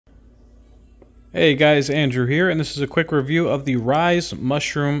Hey guys, Andrew here, and this is a quick review of the Ryze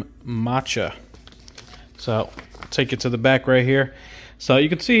Mushroom Matcha. So, I'll take you to the back right here. So you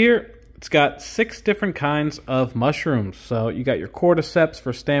can see here, it's got 6 different kinds of mushrooms. So you got your cordyceps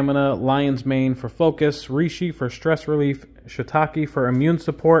for stamina, lion's mane for focus, reishi for stress relief, shiitake for immune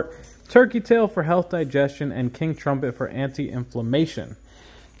support, turkey tail for health digestion, and king trumpet for anti-inflammation.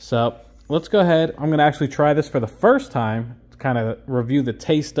 So let's go ahead. I'm going to actually try this for the first time, kind of review the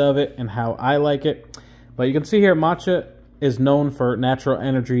taste of it and how I like it. But you can see here, matcha is known for natural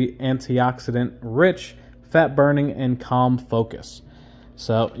energy, antioxidant rich, fat burning, and calm focus.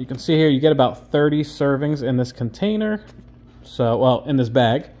 So you can see here, you get about 30 servings in this container. So, well, in this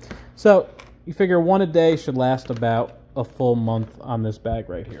bag. So you figure one a day should last about a full month on this bag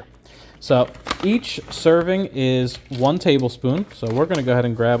right here. So each serving is 1 tablespoon. So we're going to go ahead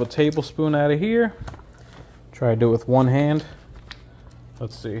and grab a tablespoon out of here. Try to do it with one hand.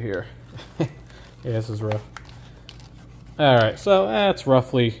 Let's see here. Yeah, this is rough. All right, so that's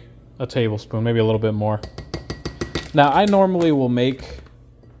roughly a tablespoon, maybe a little bit more. Now, I normally will make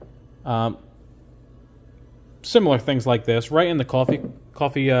similar things like this right in the coffee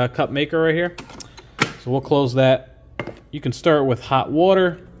cup maker right here. So we'll close that. You can start with hot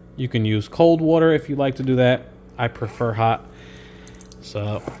water. You can use cold water if you like to do that. I prefer hot.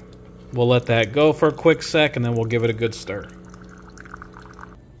 So we'll let that go for a quick sec, and then we'll give it a good stir.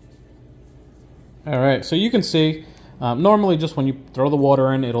 All right, so you can see, normally just when you throw the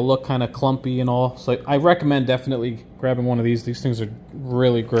water in, it'll look kind of clumpy and all. So I recommend definitely grabbing one of these. These things are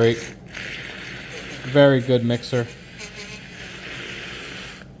really great. Very good mixer.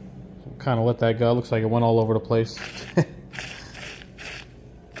 Kind of let that go. Looks like it went all over the place.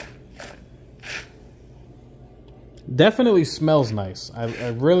 Definitely smells nice. I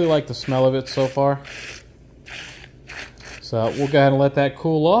really like the smell of it so far. So we'll go ahead and let that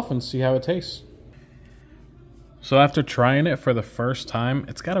cool off and see how it tastes. So after trying it for the first time,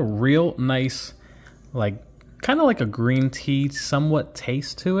 it's got a real nice, like, kind of like a green tea somewhat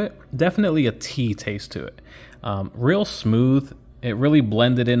taste to it. Definitely a tea taste to it. Real smooth. It really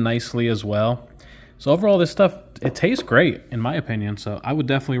blended in nicely as well. So overall, this stuff, it tastes great in my opinion. So I would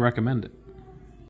definitely recommend it.